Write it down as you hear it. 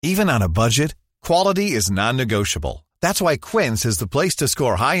Even on a budget, quality is non-negotiable. That's why Quince is the place to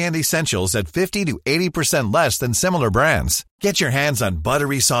score high-end essentials at 50 to 80% less than similar brands. Get your hands on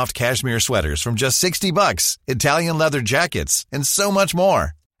buttery soft cashmere sweaters from just $60, Italian leather jackets, and so much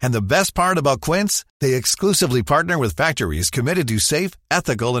more. And the best part about Quince, they exclusively partner with factories committed to safe,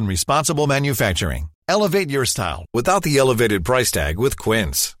 ethical, and responsible manufacturing. Elevate your style without the elevated price tag with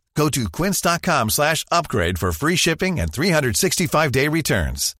Quince. Go to quince.com/upgrade for free shipping and 365-day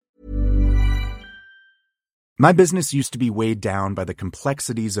returns. My business used to be weighed down by the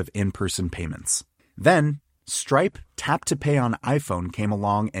complexities of in-person payments. Then, Stripe Tap to Pay on iPhone came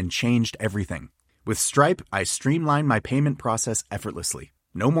along and changed everything. With Stripe, I streamlined my payment process effortlessly.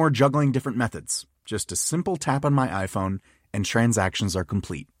 No more juggling different methods. Just a simple tap on my iPhone and transactions are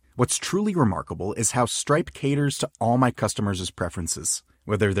complete. What's truly remarkable is how Stripe caters to all my customers' preferences.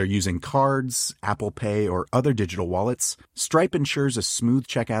 Whether they're using cards, Apple Pay, or other digital wallets, Stripe ensures a smooth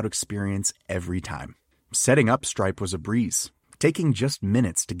checkout experience every time. Setting up Stripe was a breeze, taking just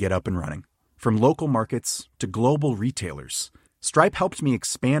minutes to get up and running. From local markets to global retailers, Stripe helped me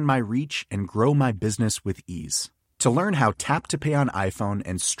expand my reach and grow my business with ease. To learn how Tap to Pay on iPhone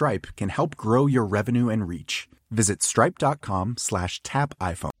and Stripe can help grow your revenue and reach, visit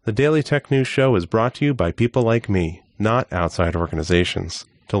stripe.com/tapiphone. The Daily Tech News Show is brought to you by people like me, not outside organizations.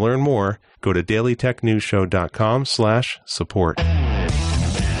 To learn more, go to dailytechnewsshow.com/support.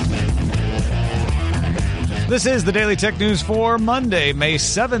 This is the Daily Tech News for Monday, May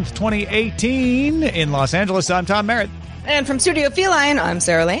 7th, 2018. In Los Angeles, I'm Tom Merritt. And from Studio Feline, I'm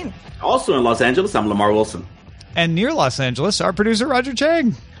Sarah Lane. Also in Los Angeles, I'm Lamar Wilson. And near Los Angeles, our producer, Roger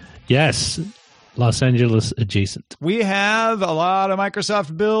Chang. Yes, Los Angeles adjacent. We have a lot of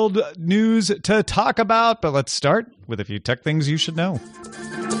Microsoft Build news to talk about, but let's start with a few tech things you should know.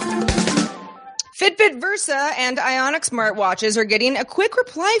 Fitbit Versa and Ionic smartwatches are getting a quick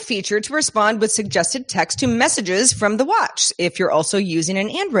reply feature to respond with suggested text to messages from the watch if you're also using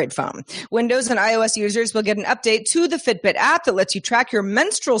an Android phone. Windows and iOS users will get an update to the Fitbit app that lets you track your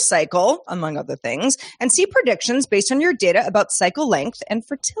menstrual cycle, among other things, and see predictions based on your data about cycle length and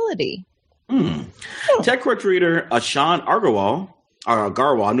fertility. TechCrunch reader Ashan Agarwal, I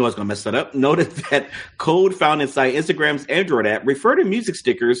knew I was going to mess that up, noted that code found inside Instagram's Android app refer to music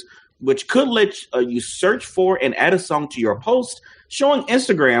stickers, which could let you search for and add a song to your post, showing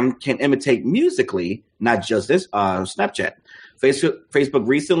Instagram can imitate musically, not just this Snapchat. Facebook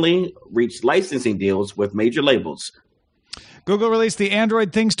recently reached licensing deals with major labels. Google released the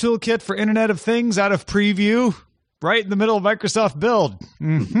Android Things Toolkit for Internet of Things out of preview. Right in the middle of Microsoft Build.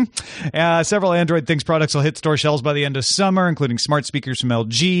 Several Android Things products will hit store shelves by the end of summer, including smart speakers from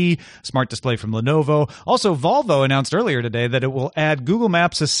LG, smart display from Lenovo. Also, Volvo announced earlier today that it will add Google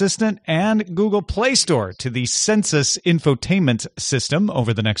Maps Assistant and Google Play Store to the Sensus infotainment system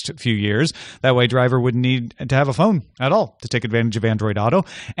over the next few years. That way, driver wouldn't need to have a phone at all to take advantage of Android Auto.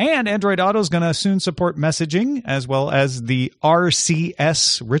 And Android Auto is going to soon support messaging as well as the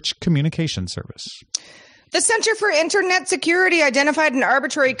RCS Rich Communication Service. The Center for Internet Security identified an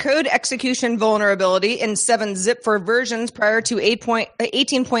arbitrary code execution vulnerability in 7-zip for versions prior to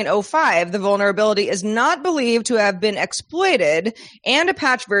 18.05. The vulnerability is not believed to have been exploited, and a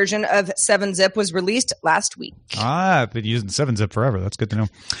patch version of 7-zip was released last week. I've been using 7-zip forever. That's good to know.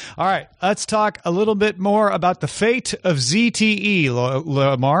 All right, let's talk a little bit more about the fate of ZTE.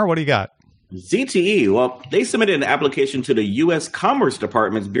 Lamar, what do you got? ZTE, well, they submitted an application to the U.S. Commerce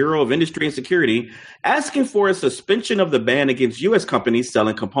Department's Bureau of Industry and Security asking for a suspension of the ban against U.S. companies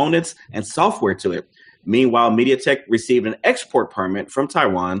selling components and software to it. Meanwhile, MediaTek received an export permit from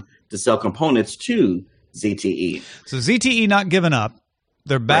Taiwan to sell components to ZTE. So ZTE not giving up.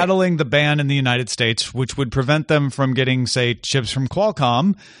 They're battling the ban in the United States, which would prevent them from getting, say, chips from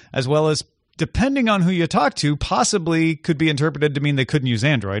Qualcomm, as well as, depending on who you talk to, possibly could be interpreted to mean they couldn't use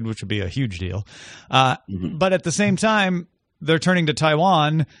Android, which would be a huge deal. But at the same time, they're turning to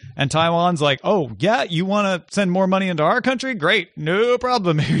Taiwan, and Taiwan's like, oh, yeah, you want to send more money into our country? Great. No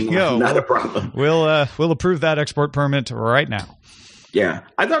problem. Here you go. Not a problem. We'll approve that export permit right now. Yeah.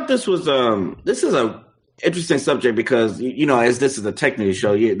 I thought this was this is a interesting subject because, as this is a tech news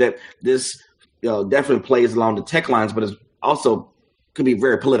show, that this definitely plays along the tech lines, but it also could be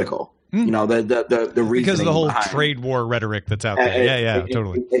very political. The reason because of the whole trade war rhetoric that's out there. Yeah,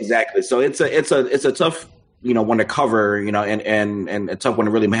 totally. Exactly. So it's a tough, one to cover, and a tough one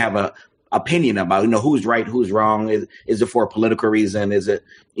to really have opinion about, who's right, who's wrong. Is it for a political reason? Is it,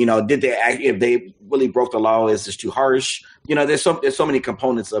 did they act, if they really broke the law, is this too harsh? There's so many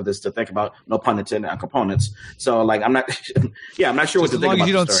components of this to think about. No pun intended on components. So like, I'm not sure what to think about. As long as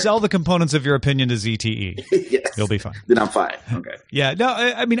you don't sell the components of your opinion to ZTE, yes. You'll be fine. Then I'm fine. Okay. Yeah. No,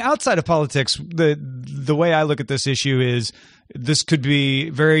 I mean, outside of politics, the way I look at this issue is this could be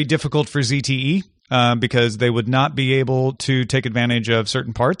very difficult for ZTE. Because they would not be able to take advantage of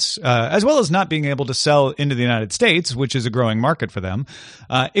certain parts, as well as not being able to sell into the United States, which is a growing market for them.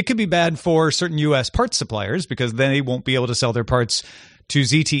 It could be bad for certain U.S. parts suppliers because they won't be able to sell their parts to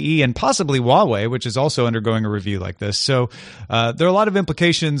ZTE and possibly Huawei, which is also undergoing a review like this. So there are a lot of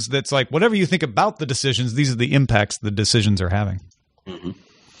implications that's like, whatever you think about the decisions, these are the impacts the decisions are having. Mm-hmm.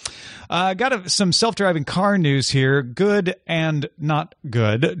 Got some self-driving car news here. Good and not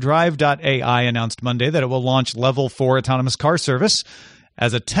good. Drive.ai announced Monday that it will launch Level 4 autonomous car service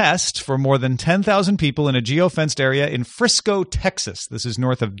as a test for more than 10,000 people in a geofenced area in Frisco, Texas. This is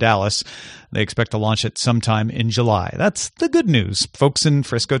north of Dallas. They expect to launch it sometime in July. That's the good news. Folks in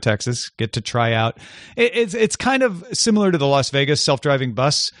Frisco, Texas get to try out. It's kind of similar to the Las Vegas self-driving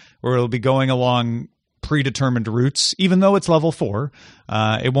bus where it'll be going along predetermined routes, even though it's level 4.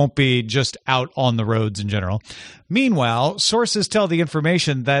 It won't be just out on the roads in general. Meanwhile, sources tell the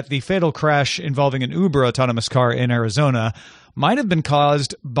information that the fatal crash involving an Uber autonomous car in Arizona might have been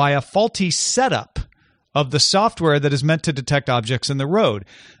caused by a faulty setup of the software that is meant to detect objects in the road.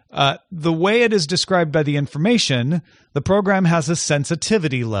 The way it is described by the information, the program has a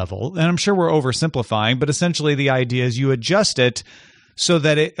sensitivity level, and I'm sure we're oversimplifying, but essentially the idea is you adjust it so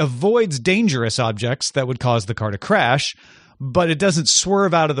that it avoids dangerous objects that would cause the car to crash, but it doesn't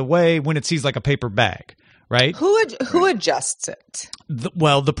swerve out of the way when it sees like a paper bag, right? Who adjusts it?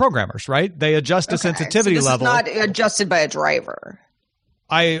 The programmers, right? They adjust a sensitivity level. This is not adjusted by a driver.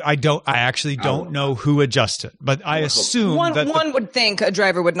 I actually don't know who adjusts it, but I assume one would think a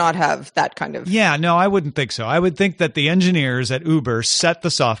driver would not have that kind of. Yeah, no, I wouldn't think so. I would think that the engineers at Uber set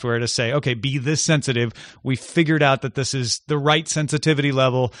the software to say, okay, be this sensitive. We figured out that this is the right sensitivity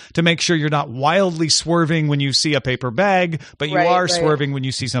level to make sure you're not wildly swerving when you see a paper bag, but you are swerving when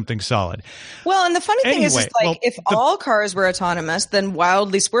you see something solid. Well, and the funny thing is if all cars were autonomous, then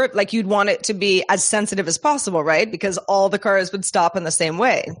wildly swerve, like you'd want it to be as sensitive as possible, right? Because all the cars would stop in the same way.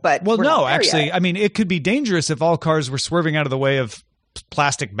 But no, actually, yet. I mean, it could be dangerous if all cars were swerving out of the way of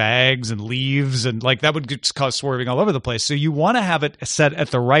plastic bags and leaves, and like that would just cause swerving all over the place. So you want to have it set at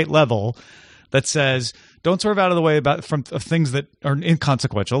the right level that says, don't swerve out of the way of things that are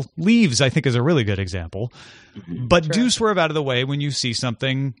inconsequential. Leaves, I think, is a really good example. But do swerve out of the way when you see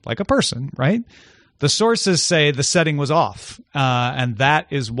something like a person, right? The sources say the setting was off, and that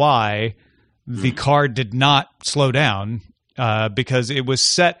is why the car did not slow down. Because it was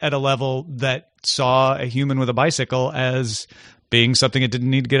set at a level that saw a human with a bicycle as being something it didn't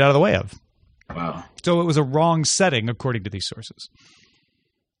need to get out of the way of. Wow. So it was a wrong setting, according to these sources.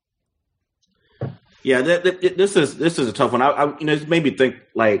 Yeah, this is a tough one. It made me think,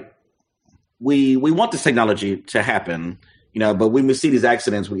 like, we want this technology to happen, but when we see these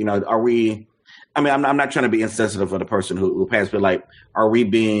accidents, are we? I mean, I'm not trying to be insensitive for the person who passed, but like, are we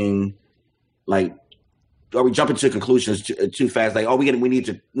being like? Are we jumping to conclusions too fast? Like, we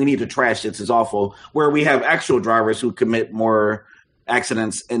need to trash this. It's awful. Where we have actual drivers who commit more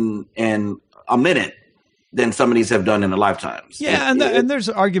accidents in a minute than some of these have done in their lifetimes. Yeah, and there's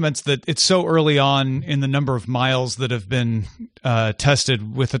arguments that it's so early on in the number of miles that have been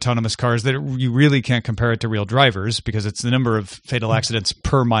tested with autonomous cars that you really can't compare it to real drivers because it's the number of fatal accidents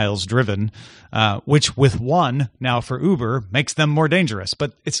per miles driven, which with one now for Uber makes them more dangerous.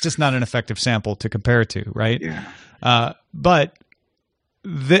 But it's just not an effective sample to compare to, right? Yeah. But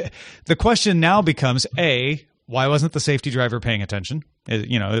the question now becomes, A, why wasn't the safety driver paying attention?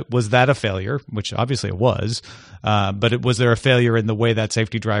 Was that a failure? Which obviously it was. But was there a failure in the way that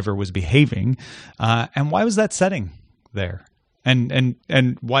safety driver was behaving? And why was that setting there? And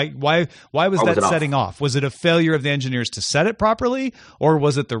why was that setting off? Was it a failure of the engineers to set it properly, or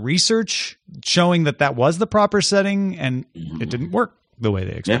was it the research showing that was the proper setting and it didn't work the way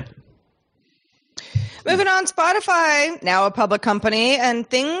they expected? Yeah. Moving on, Spotify, now a public company, and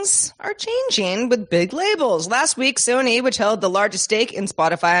things are changing with big labels. Last week, Sony, which held the largest stake in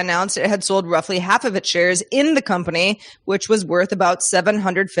Spotify, announced it had sold roughly half of its shares in the company, which was worth about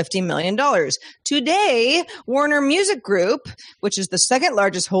 $750 million. Today, Warner Music Group, which is the second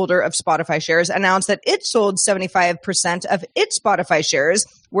largest holder of Spotify shares, announced that it sold 75% of its Spotify shares,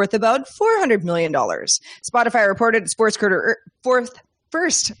 worth about $400 million. Spotify reported its first quarter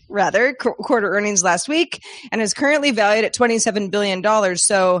earnings last week and is currently valued at $27 billion.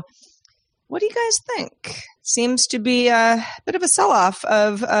 So What do you guys think? Seems to be a bit of a sell-off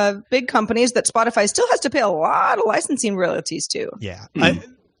of big companies that Spotify still has to pay a lot of licensing royalties to. Yeah.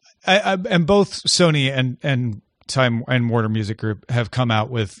 And both Sony and Time and Warner Music Group have come out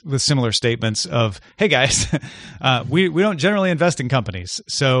with similar statements of, hey guys, we don't generally invest in companies.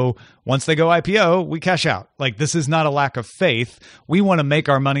 So once they go IPO, we cash out. Like, this is not a lack of faith. We want to make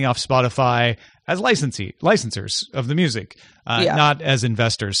our money off Spotify as licensors of the music, not as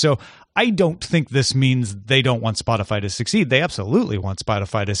investors. So I don't think this means they don't want Spotify to succeed. They absolutely want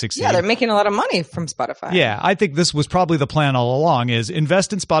Spotify to succeed. Yeah, they're making a lot of money from Spotify. Yeah, I think this was probably the plan all along, is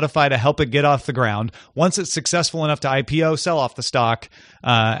invest in Spotify to help it get off the ground. Once it's successful enough to IPO, sell off the stock,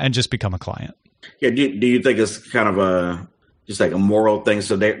 and just become a client. Yeah, do you think it's kind of just like a moral thing?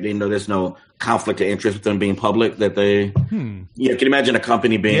 So there's no conflict of interest with them being public. That they, can you imagine a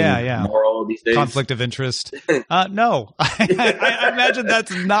company being moral these days? Conflict of interest? No, I imagine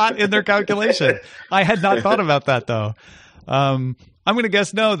that's not in their calculation. I had not thought about that though. I'm going to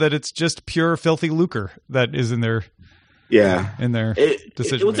guess no, that it's just pure filthy lucre that is in their decision.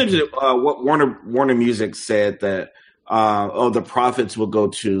 It was interesting. What Warner Music said that. The profits will go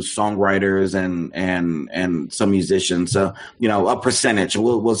to songwriters and some musicians. So, a percentage.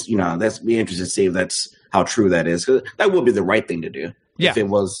 We'll that's be interesting to see if that's how true that is. 'Cause that would be the right thing to do if it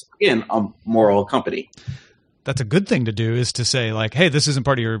was in a moral company. That's a good thing to do, is to say like, hey, this isn't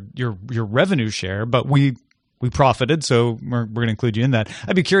part of your revenue share, but we profited, so we're going to include you in that.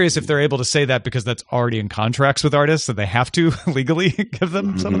 I'd be curious if they're able to say that because that's already in contracts with artists, so they have to legally give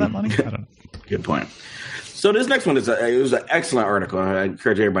them some of that money. I don't know. Good point. So this next one it was an excellent article. I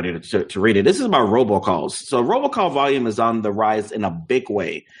encourage everybody to read it. This is about robocalls. So robocall volume is on the rise in a big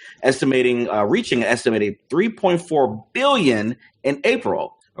way, reaching an estimated 3.4 billion in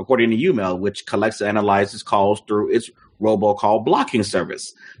April, according to UMail, which collects and analyzes calls through its robocall blocking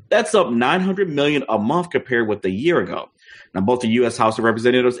service. That's up 900 million a month compared with a year ago. Now, both the U.S. House of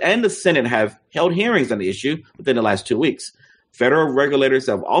Representatives and the Senate have held hearings on the issue within the last 2 weeks. Federal regulators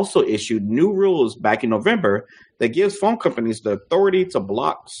have also issued new rules back in November that gives phone companies the authority to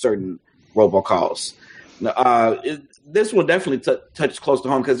block certain robocalls. This will definitely touch close to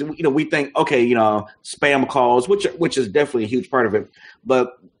home because we think, spam calls, which is definitely a huge part of it.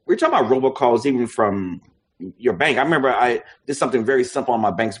 But we're talking about robocalls even from your bank. I remember I did something very simple on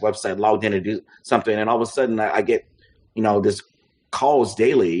my bank's website, logged in to do something, and all of a sudden I get this calls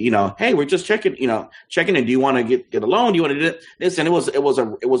daily, hey, we're just checking and do you want to get a loan? Do you want to do this? And it was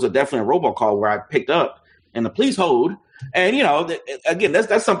a definitely a robocall where I picked up and the please hold. And, again,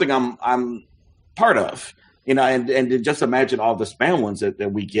 that's something I'm part of, and to just imagine all the spam ones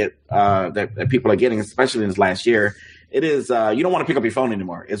that we get, that people are getting, especially in this last year. It is, you don't want to pick up your phone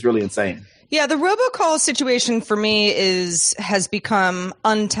anymore. It's really insane. Yeah, the robocall situation for me has become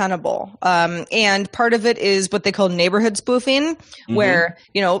untenable. And part of it is what they call neighborhood spoofing, where,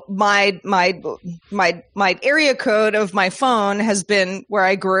 my area code of my phone has been where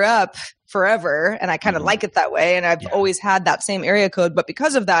I grew up forever, and I kind of like it that way, and I've always had that same area code. But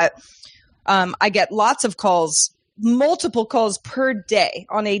because of that, I get lots of calls, multiple calls per day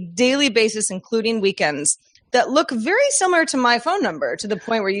on a daily basis, including weekends, that look very similar to my phone number, to the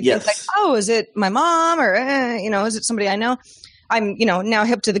point where you think like, oh, is it my mom or, is it somebody I know? I'm, now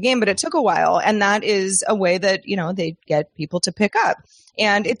hip to the game, but it took a while. And that is a way that, they get people to pick up.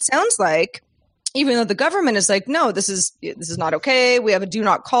 And it sounds like, even though the government is like, no, this is not okay. We have a do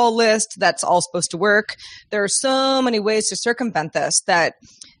not call list. That's all supposed to work. There are so many ways to circumvent this that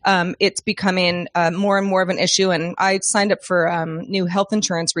it's becoming more and more of an issue. And I signed up for new health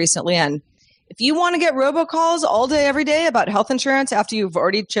insurance recently, and if you want to get robocalls all day, every day about health insurance after you've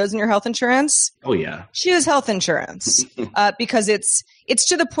already chosen your health insurance, choose health insurance because it's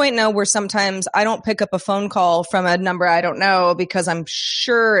to the point now where sometimes I don't pick up a phone call from a number I don't know because I'm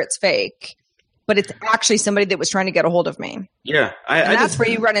sure it's fake, but it's actually somebody that was trying to get a hold of me. Yeah. That's where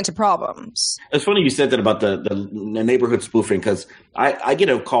you run into problems. It's funny you said that about the neighborhood spoofing, because I get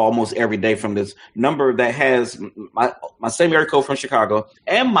a call almost every day from this number that has my same area code from Chicago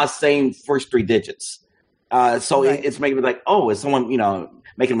and my same first three digits. It's making me like, oh, is someone,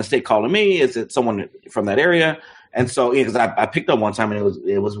 making a mistake calling me? Is it someone from that area? And so, because I picked up one time and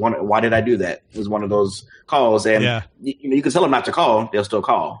it was one. Why did I do that? It was one of those calls, and you can tell them not to call; they'll still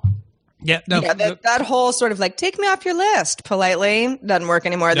call. That whole sort of like, take me off your list politely doesn't work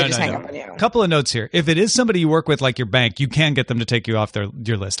anymore. They just hang up on you. Couple of notes here. If it is somebody you work with, like your bank, you can get them to take you off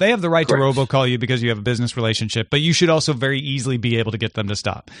your list. They have the right to robocall you because you have a business relationship, but you should also very easily be able to get them to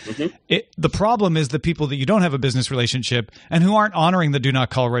stop. The problem is the people that you don't have a business relationship and who aren't honoring the do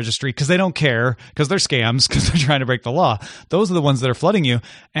not call registry because they don't care, because they're scams, because they're trying to break the law. Those are the ones that are flooding you.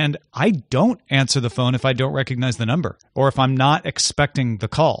 And I don't answer the phone if I don't recognize the number or if I'm not expecting the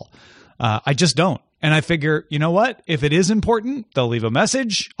call. I just don't. And I figure, you know what? If it is important, they'll leave a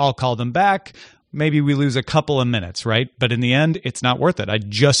message. I'll call them back. Maybe we lose a couple of minutes, right? But in the end, it's not worth it. I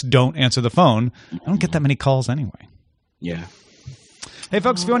just don't answer the phone. I don't get that many calls anyway. Yeah. Hey,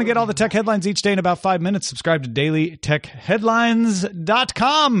 folks, if you want to get all the tech headlines each day in about 5 minutes, subscribe to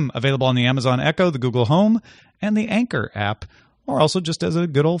dailytechheadlines.com. Available on the Amazon Echo, the Google Home, and the Anchor app, or also just as a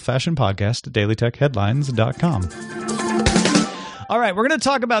good old-fashioned podcast at dailytechheadlines.com. All right, we're going to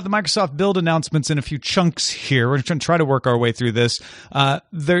talk about the Microsoft Build announcements in a few chunks here. We're going to try to work our way through this.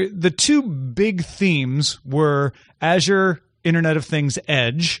 The two big themes were Azure Internet of Things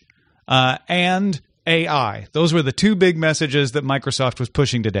Edge and AI. Those were the two big messages that Microsoft was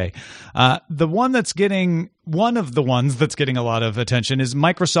pushing today. One of the ones that's getting a lot of attention is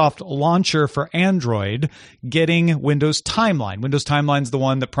Microsoft Launcher for Android getting Windows Timeline. Windows Timeline is the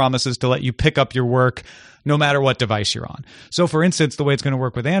one that promises to let you pick up your work no matter what device you're on. So, for instance, the way it's going to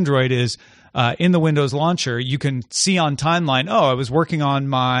work with Android is in the Windows Launcher, you can see on Timeline, I was working on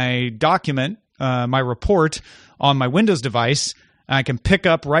my document, my report on my Windows device. I can pick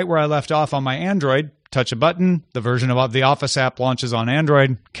up right where I left off on my Android, touch a button, the version of the Office app launches on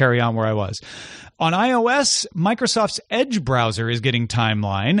Android, carry on where I was. On iOS, Microsoft's Edge browser is getting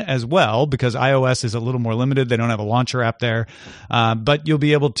Timeline as well because iOS is a little more limited. They don't have a launcher app there, but you'll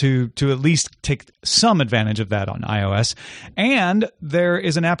be able to at least take some advantage of that on iOS. And there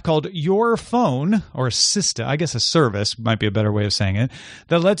is an app called Your Phone, or Sista, I guess a service might be a better way of saying it,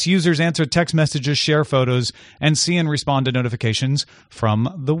 that lets users answer text messages, share photos, and see and respond to notifications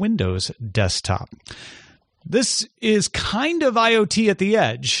from the Windows desktop. This is kind of IoT at the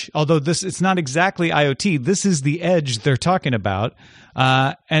edge, although it's not exactly IoT. This is the edge they're talking about.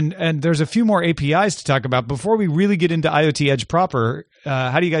 And there's a few more APIs to talk about. Before we really get into IoT Edge proper,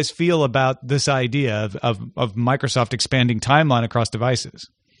 how do you guys feel about this idea of Microsoft expanding Timeline across devices?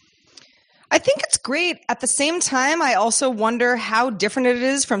 I think it's great. At the same time, I also wonder how different it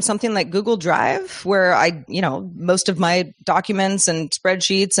is from something like Google Drive, where most of my documents and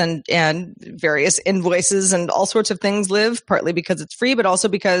spreadsheets and various invoices and all sorts of things live, partly because it's free, but also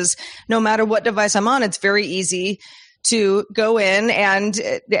because no matter what device I'm on, it's very easy to go in and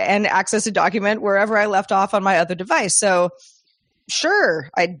access a document wherever I left off on my other device. So sure,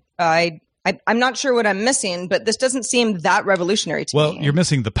 I'm not sure what I'm missing, but this doesn't seem that revolutionary to me. Well, you're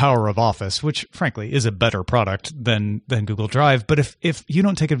missing the power of Office, which frankly is a better product than Google Drive. But if you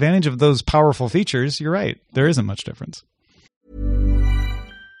don't take advantage of those powerful features, you're right. There isn't much difference.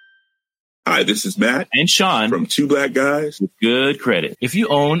 Hi, this is Matt and Sean from Two Black Guys with Good Credit. If you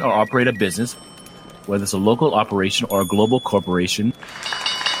own or operate a business, whether it's a local operation or a global corporation,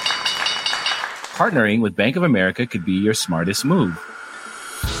 partnering with Bank of America could be your smartest move.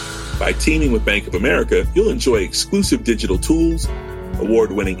 By teaming with Bank of America, you'll enjoy exclusive digital tools,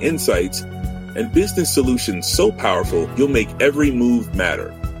 award-winning insights, and business solutions so powerful you'll make every move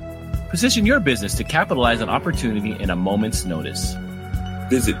matter. Position your business to capitalize on opportunity in a moment's notice.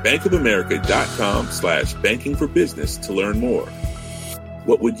 Visit bankofamerica.com/banking for business to learn more.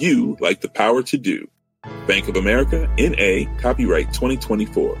 What would you like the power to do? Bank of America, N.A., copyright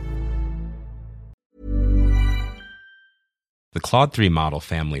 2024. The Claude 3 model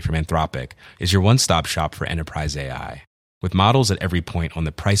family from Anthropic is your one-stop shop for enterprise AI. With models at every point on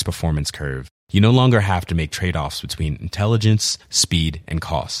the price-performance curve, you no longer have to make trade-offs between intelligence, speed, and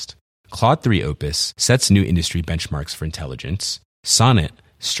cost. Claude 3 Opus sets new industry benchmarks for intelligence. Sonnet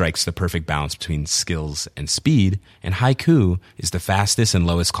strikes the perfect balance between skills and speed. And Haiku is the fastest and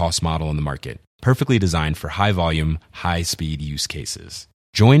lowest cost model in the market, perfectly designed for high-volume, high-speed use cases.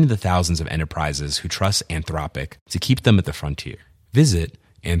 Join the thousands of enterprises who trust Anthropic to keep them at the frontier. Visit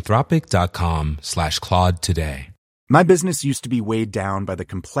anthropic.com/Claude today. My business used to be weighed down by the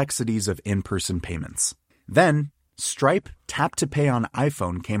complexities of in-person payments. Then, Stripe Tap to Pay on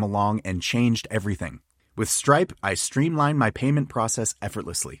iPhone came along and changed everything. With Stripe, I streamlined my payment process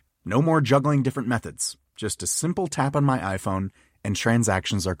effortlessly. No more juggling different methods. Just a simple tap on my iPhone and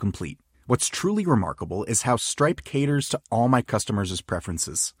transactions are complete. What's truly remarkable is how Stripe caters to all my customers'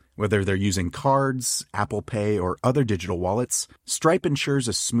 preferences. Whether they're using cards, Apple Pay, or other digital wallets, Stripe ensures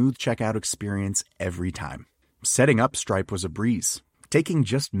a smooth checkout experience every time. Setting up Stripe was a breeze. taking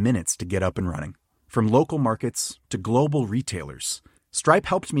just minutes to get up and running. From local markets to global retailers, Stripe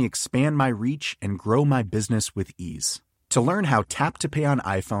helped me expand my reach and grow my business with ease. To learn how Tap to Pay on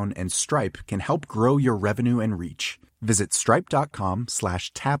iPhone and Stripe can help grow your revenue and reach, visit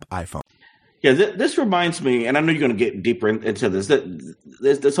stripe.com/tapiphone. Yeah, this reminds me, and I know you're going to get deeper into this.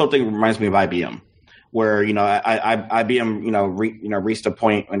 This whole thing reminds me of IBM, where IBM reached a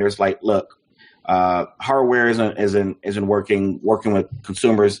point when there's like, look, hardware isn't working with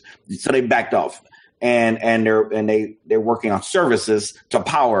consumers, so they backed off, and they're working on services to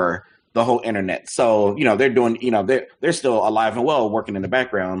power the whole internet. So, they're doing, they're still alive and well working in the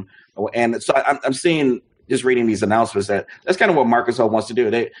background. And so I'm seeing, just reading these announcements, that's kind of what Microsoft wants to do.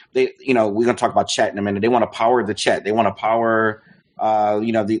 They we're going to talk about chat in a minute. They want to power the chat. They want to power,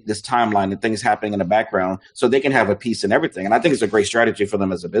 this timeline and things happening in the background so they can have a piece in everything. And I think it's a great strategy for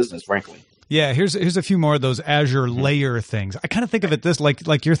them as a business, frankly. Yeah, here's a few more of those Azure layer things. I kind of think of it this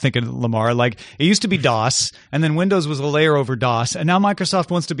like you're thinking, Lamar. Like, it used to be DOS, and then Windows was a layer over DOS, and now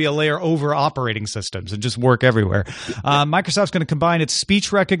Microsoft wants to be a layer over operating systems and just work everywhere. Microsoft's going to combine its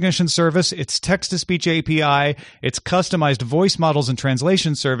speech recognition service, its text-to-speech API, its customized voice models and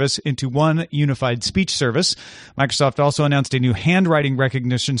translation service into one unified speech service. Microsoft also announced a new handwriting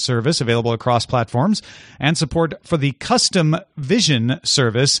recognition service available across platforms and support for the custom vision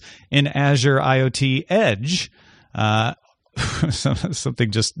service in Azure IoT Edge.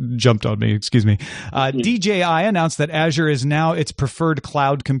 Something just jumped on me. Excuse me. DJI announced that Azure is now its preferred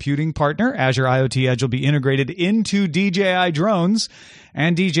cloud computing partner. Azure IoT Edge will be integrated into DJI drones,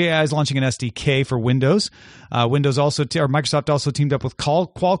 and DJI is launching an SDK for Windows. Microsoft also teamed up with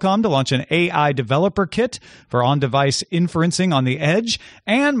Qualcomm to launch an AI developer kit for on-device inferencing on the edge,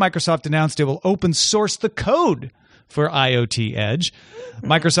 and Microsoft announced it will open source the code for IoT Edge.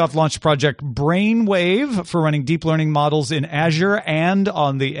 Microsoft launched Project Brainwave for running deep learning models in Azure and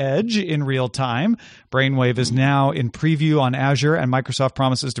on the edge in real time. Brainwave is now in preview on Azure, and Microsoft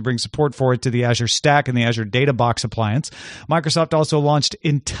promises to bring support for it to the Azure Stack and the Azure DataBox appliance. Microsoft also launched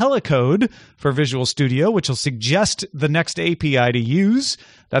IntelliCode for Visual Studio, which will suggest the next API to use.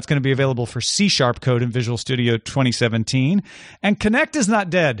 That's going to be available for C# code in Visual Studio 2017. And Kinect is not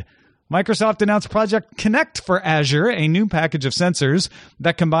dead. Microsoft announced Project Kinect for Azure, a new package of sensors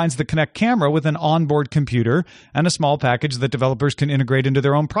that combines the Kinect camera with an onboard computer and a small package that developers can integrate into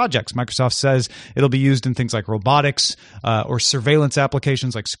their own projects. Microsoft says it'll be used in things like robotics or surveillance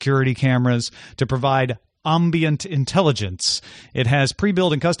applications like security cameras to provide ambient intelligence. It has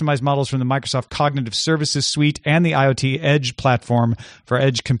pre-built and customized models from the Microsoft Cognitive Services Suite and the IoT Edge platform for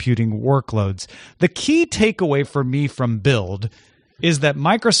edge computing workloads. The key takeaway for me from Build is that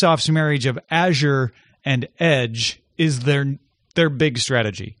Microsoft's marriage of Azure and Edge is their big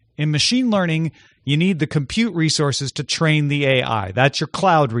strategy. In machine learning, you need the compute resources to train the AI. That's your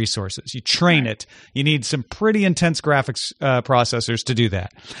cloud resources. You train it. You need some pretty intense graphics processors to do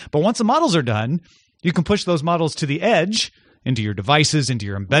that. But once the models are done, you can push those models to the edge, into your devices, into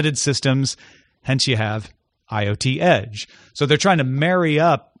your embedded systems. Hence, you have IoT Edge. So they're trying to marry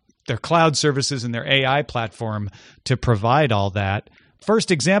up their cloud services and their AI platform to provide all that. First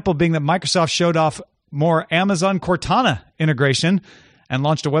example being that Microsoft showed off more Amazon Cortana integration and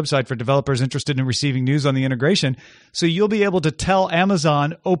launched a website for developers interested in receiving news on the integration. So you'll be able to tell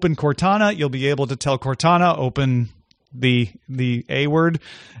Amazon, open Cortana. You'll be able to tell Cortana, open the A word,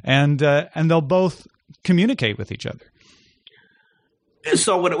 and they'll both communicate with each other.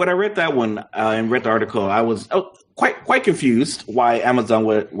 So when I read that one and read the article, I was quite confused why Amazon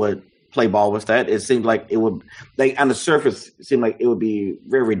would play ball with that. It seemed like it would, like on the surface, it seemed like it would be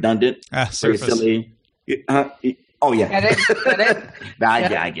very redundant, very silly. Oh yeah, get it?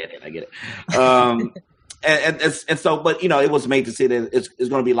 I get it. And so, but it was made to see that it's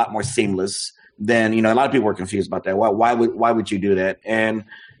going to be a lot more seamless than a lot of people were confused about that. Why would you do that? And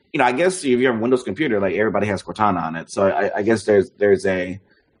I guess if you're on a Windows computer, like everybody has Cortana on it, so I guess there's a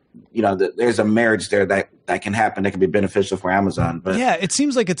marriage there that can happen that can be beneficial for Amazon. But yeah, it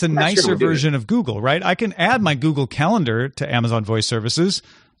seems like it's a nicer version of Google, right? I can add my Google Calendar to Amazon Voice Services,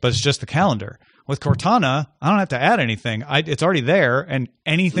 but it's just the calendar. With Cortana, I don't have to add anything. It's already there, and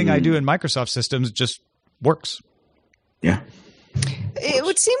anything I do in Microsoft systems just works. Yeah. It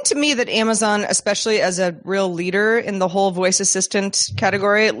would seem to me that Amazon, especially as a real leader in the whole voice assistant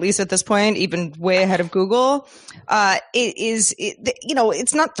category, at least at this point, even way ahead of Google,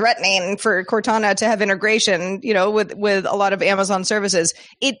 it's not threatening for Cortana to have integration, with a lot of Amazon services.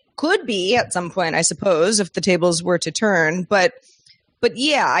 It could be at some point, I suppose, if the tables were to turn. But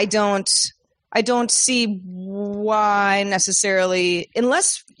yeah, I don't see why necessarily,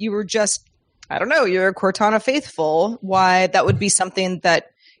 unless you were just I don't know, you're a Cortana faithful, why that would be something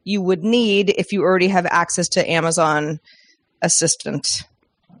that you would need if you already have access to Amazon Assistant.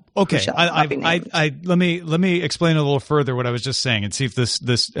 Okay, let me explain a little further what I was just saying and see if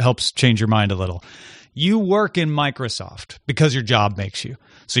this helps change your mind a little. You work in Microsoft because your job makes you.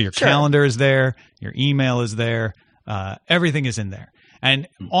 So your calendar is there, your email is there, everything is in there. And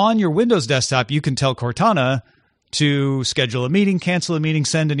on your Windows desktop, you can tell Cortana to schedule a meeting, cancel a meeting,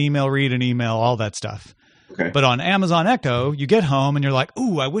 send an email, read an email, all that stuff. Okay. But on Amazon Echo, you get home and you're like,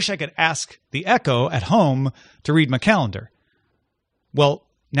 ooh, I wish I could ask the Echo at home to read my calendar. Well,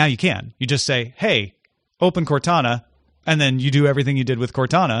 now you can. You just say, hey, open Cortana, and then you do everything you did with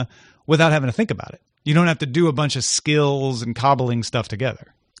Cortana without having to think about it. You don't have to do a bunch of skills and cobbling stuff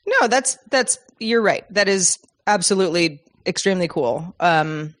together. No, that's you're right. That is absolutely extremely cool.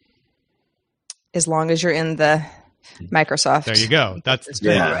 As long as you're in the Microsoft. There you go. That's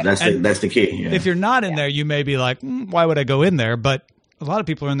the key. Yeah. If you're not in there, you may be like, why would I go in there? But a lot of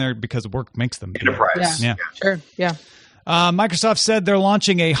people are in there because work makes them. Enterprise. Yeah. Sure. Yeah. Microsoft said they're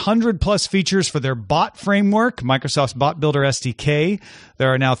launching 100+ features for their bot framework, Microsoft's Bot Builder SDK.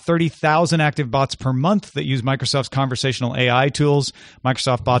 There are now 30,000 active bots per month that use Microsoft's conversational AI tools.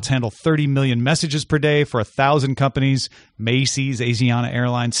 Microsoft bots handle 30 million messages per day for 1,000 companies, Macy's, Asiana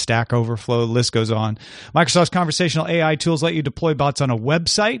Airlines, Stack Overflow, the list goes on. Microsoft's conversational AI tools let you deploy bots on a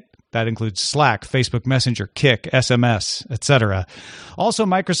website. That includes Slack, Facebook Messenger, Kik, SMS, etc. Also,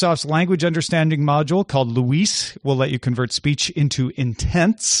 Microsoft's language understanding module called Luis will let you convert speech into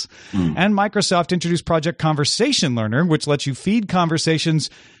intents. And Microsoft introduced Project Conversation Learner, which lets you feed conversations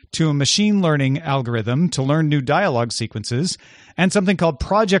to a machine learning algorithm to learn new dialogue sequences, and something called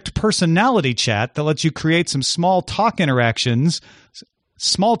Project Personality Chat that lets you create some small talk interactions,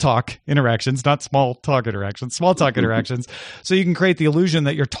 small talk interactions, so you can create the illusion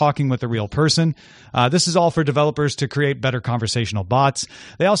that you're talking with a real person. This is all for developers to create better conversational bots.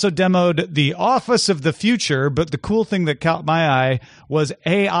 They also demoed the Office of the Future, but the cool thing that caught my eye was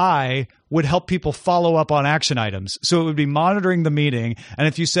AI would help people follow up on action items. So it would be monitoring the meeting, and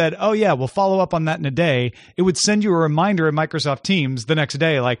if you said, oh yeah, we'll follow up on that in a day, it would send you a reminder in Microsoft Teams the next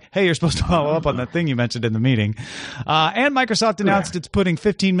day, like, hey, you're supposed to follow up on that thing you mentioned in the meeting. And Microsoft announced it's putting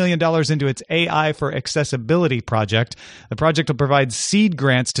 $15 million into its AI for Accessibility project. The project will provide seed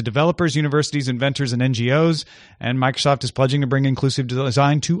grants to developers, universities, inventors, and NGOs, and Microsoft is pledging to bring inclusive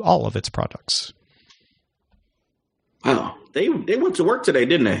design to all of its products. Wow. They went to work today,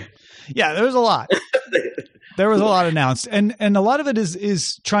 didn't they? Yeah, there was a lot. There was a lot announced. And a lot of it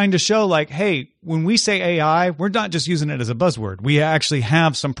is trying to show like, hey, when we say AI, we're not just using it as a buzzword. We actually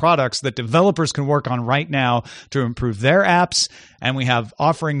have some products that developers can work on right now to improve their apps. And we have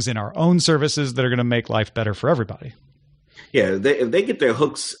offerings in our own services that are going to make life better for everybody. Yeah, if they get their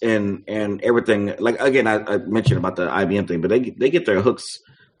hooks and everything, like, again, I mentioned about the IBM thing, but they get their hooks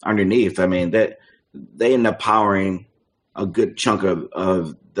underneath. I mean, that they end up powering a good chunk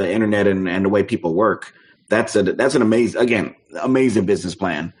of the internet and the way people work. That's an amazing business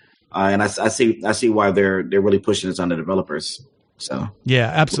plan, and I see why they're really pushing this on the developers. So yeah,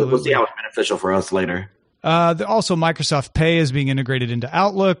 absolutely. We'll see how it's beneficial for us later. Also, Microsoft Pay is being integrated into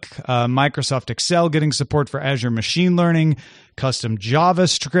Outlook. Microsoft Excel getting support for Azure Machine Learning, custom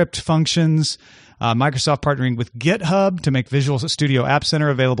JavaScript functions. Microsoft partnering with GitHub to make Visual Studio App Center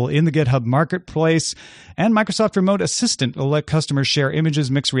available in the GitHub Marketplace. And Microsoft Remote Assistant will let customers share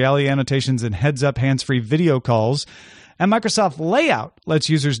images, mixed reality annotations, and heads-up hands-free video calls. And Microsoft Layout lets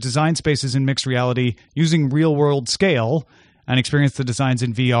users design spaces in mixed reality using real-world scale and experience the designs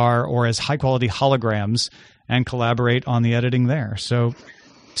in VR or as high-quality holograms and collaborate on the editing there. So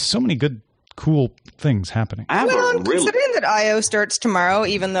many good, cool things happening. Considering that I/O starts tomorrow,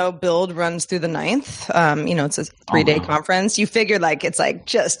 even though Build runs through the 9th, it's a 3-day conference. You figure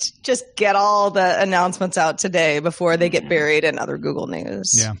it's just get all the announcements out today before they get buried in other Google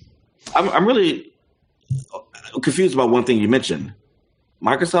news. Yeah, I'm really confused about one thing you mentioned.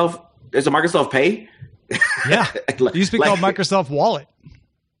 Microsoft. There's a Microsoft Pay. Yeah, it used to be called Microsoft Wallet.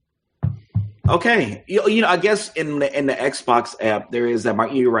 Okay, I guess in the Xbox app there is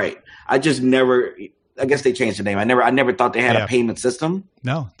that. You're right. I guess they changed the name. I never thought they had a payment system.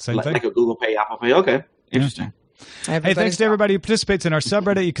 No, same thing. Like a Google Pay, Apple Pay. Okay, interesting. Hey, thanks to everybody who participates in our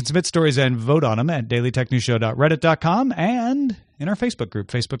subreddit. You can submit stories and vote on them at dailytechnewsshow.reddit.com and in our Facebook group,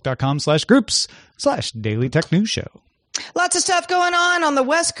 facebook.com/groups/dailytechnewsshow. Lots of stuff going on the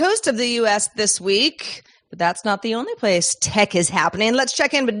West Coast of the U.S. this week. But that's not the only place tech is happening. Let's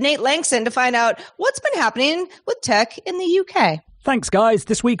check in with Nate Langston to find out what's been happening with tech in the UK. Thanks, guys.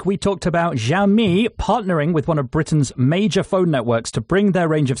 This week we talked about Xiaomi partnering with one of Britain's major phone networks to bring their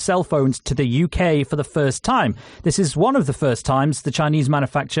range of cell phones to the UK for the first time. This is one of the first times the Chinese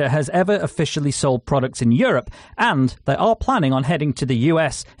manufacturer has ever officially sold products in Europe, and they are planning on heading to the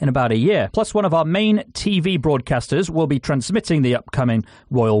US in about a year. Plus, one of our main TV broadcasters will be transmitting the upcoming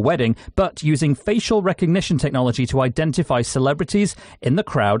royal wedding, but using facial recognition technology to identify celebrities in the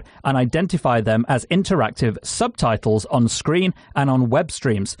crowd and identify them as interactive subtitles on screen and on web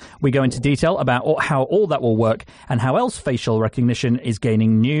streams. We go into detail about how all that will work and how else facial recognition is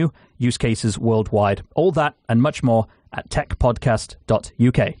gaining new use cases worldwide. All that and much more at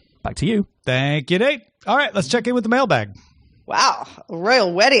techpodcast.uk. Back to you. Thank you, Nate. All right, let's check in with the mailbag. Wow, a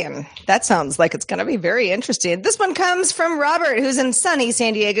royal wedding. That sounds like it's going to be very interesting. This one comes from Robert, who's in sunny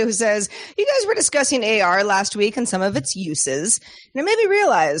San Diego, who says, you guys were discussing AR last week and some of its uses. And it made me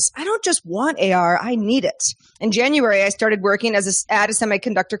realize I don't just want AR, I need it. In January, I started working at a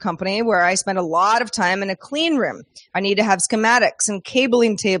semiconductor company where I spent a lot of time in a clean room. I need to have schematics and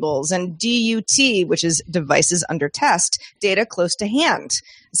cabling tables and DUT, which is devices under test, data close to hand.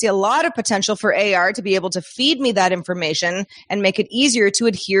 I see a lot of potential for AR to be able to feed me that information and make it easier to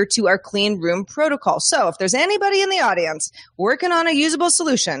adhere to our clean room protocol. So if there's anybody in the audience working on a usable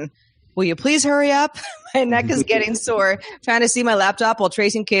solution, will you please hurry up? My neck is getting sore trying to see my laptop while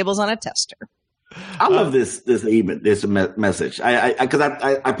tracing cables on a tester. I love this message. Because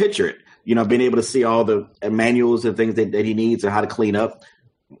I picture it, being able to see all the manuals and things that he needs and how to clean up.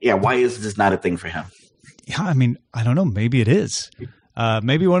 Yeah, why is this not a thing for him? Yeah, I mean, I don't know. Maybe it is.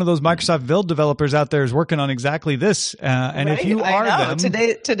 Maybe one of those Microsoft Build developers out there is working on exactly this. And right? If you are them,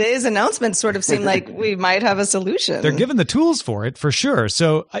 today's announcements sort of seem like we might have a solution. They're given the tools for it, for sure.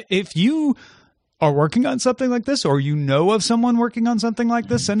 So if you are working on something like this, or you know of someone working on something like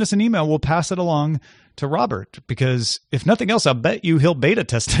this, send us an email. We'll pass it along to Robert, because if nothing else, I'll bet you he'll beta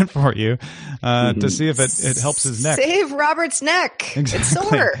test it for you to see if it helps his neck. Save Robert's neck. Exactly. It's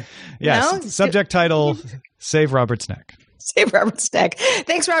sore. Yes. Subject title, Save Robert's neck. Save Robert's neck.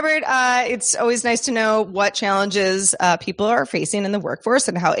 Thanks, Robert. It's always nice to know what challenges people are facing in the workforce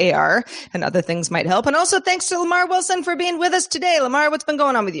and how AR and other things might help. And also thanks to Lamar Wilson for being with us today. Lamar, what's been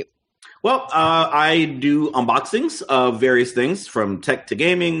going on with you? Well, I do unboxings of various things, from tech to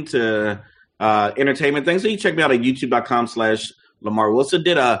gaming to entertainment things. So you check me out at youtube.com/Lamar Wilson.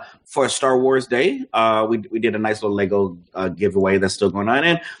 For Star Wars Day, we did a nice little Lego giveaway that's still going on.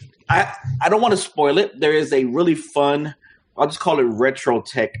 And I don't want to spoil it. There is a really fun, I'll just call it retro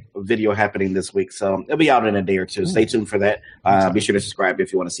tech video happening this week. So it'll be out in a day or two. Stay tuned for that. Be sure to subscribe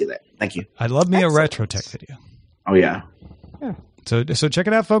if you want to see that. Thank you. I love me a retro tech video. Oh, yeah. So check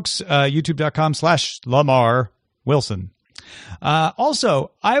it out, folks. YouTube.com/Lamar Wilson. Also,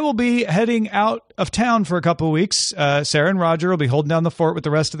 I will be heading out of town for a couple of weeks. Sarah and Roger will be holding down the fort with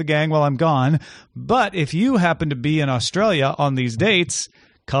the rest of the gang while I'm gone. But if you happen to be in Australia on these dates,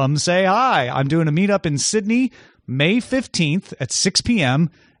 come say hi. I'm doing a meetup in Sydney, May 15th at 6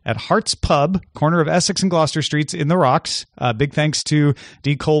 p.m. at Hart's Pub, corner of Essex and Gloucester Streets in the Rocks. Big thanks to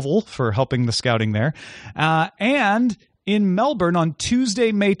Dee Colville for helping the scouting there. And in Melbourne on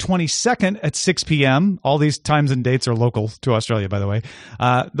Tuesday, May 22nd at 6 p.m. All these times and dates are local to Australia, by the way.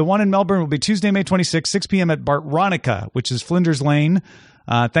 The one in Melbourne will be Tuesday, May 26th, 6 p.m. at Bartronica, which is Flinders Lane.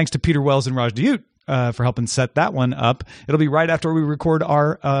 Thanks to Peter Wells and Raj Dute for helping set that one up. It'll be right after we record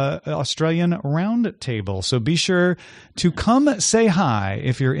our Australian roundtable. So be sure to come say hi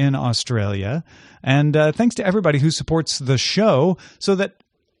if you're in Australia. And thanks to everybody who supports the show so that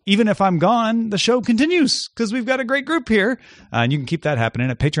even if I'm gone, the show continues, because we've got a great group here. And you can keep that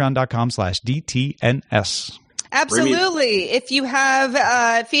happening at patreon.com/DTNS. Absolutely. If you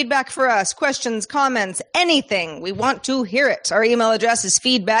have feedback for us, questions, comments, anything, we want to hear it. Our email address is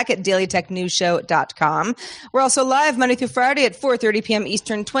feedback@dailytechnewsshow.com. We're also live Monday through Friday at 4:30 p.m.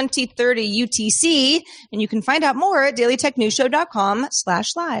 Eastern, 2030 UTC. And you can find out more at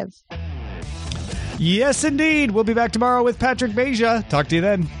dailytechnewsshow.com/live. Yes, indeed. We'll be back tomorrow with Patrick Beja. Talk to you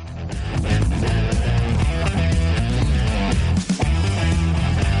then.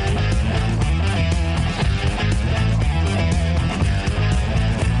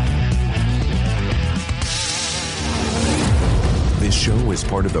 This show is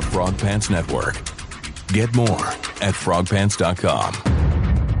part of the Frog Pants Network. Get more at frogpants.com.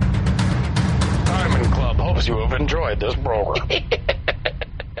 Diamond Club hopes you have enjoyed this program.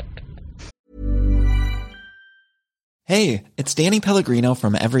 Hey, it's Danny Pellegrino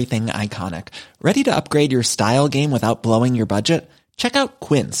from Everything Iconic. Ready to upgrade your style game without blowing your budget? Check out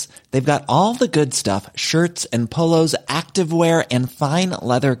Quince. They've got all the good stuff, shirts and polos, activewear, and fine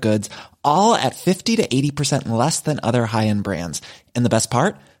leather goods, all at 50 to 80% less than other high-end brands. And the best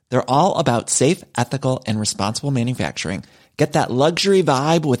part? They're all about safe, ethical, and responsible manufacturing. Get that luxury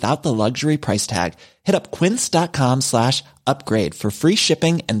vibe without the luxury price tag. Hit up quince.com/upgrade for free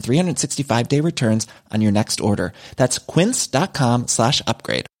shipping and 365-day returns on your next order. That's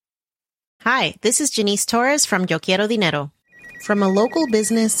quince.com/upgrade. Hi, this is Janice Torres from Yo Quiero Dinero. From a local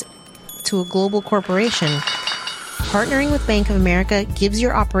business to a global corporation, partnering with Bank of America gives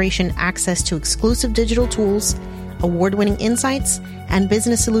your operation access to exclusive digital tools, award-winning insights, and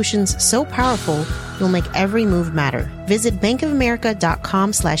business solutions so powerful you'll make every move matter. Visit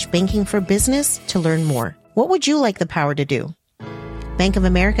bankofamerica.com/banking for business to learn more. What would you like the power to do? Bank of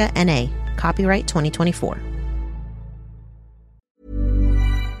America, N.A. Copyright 2024.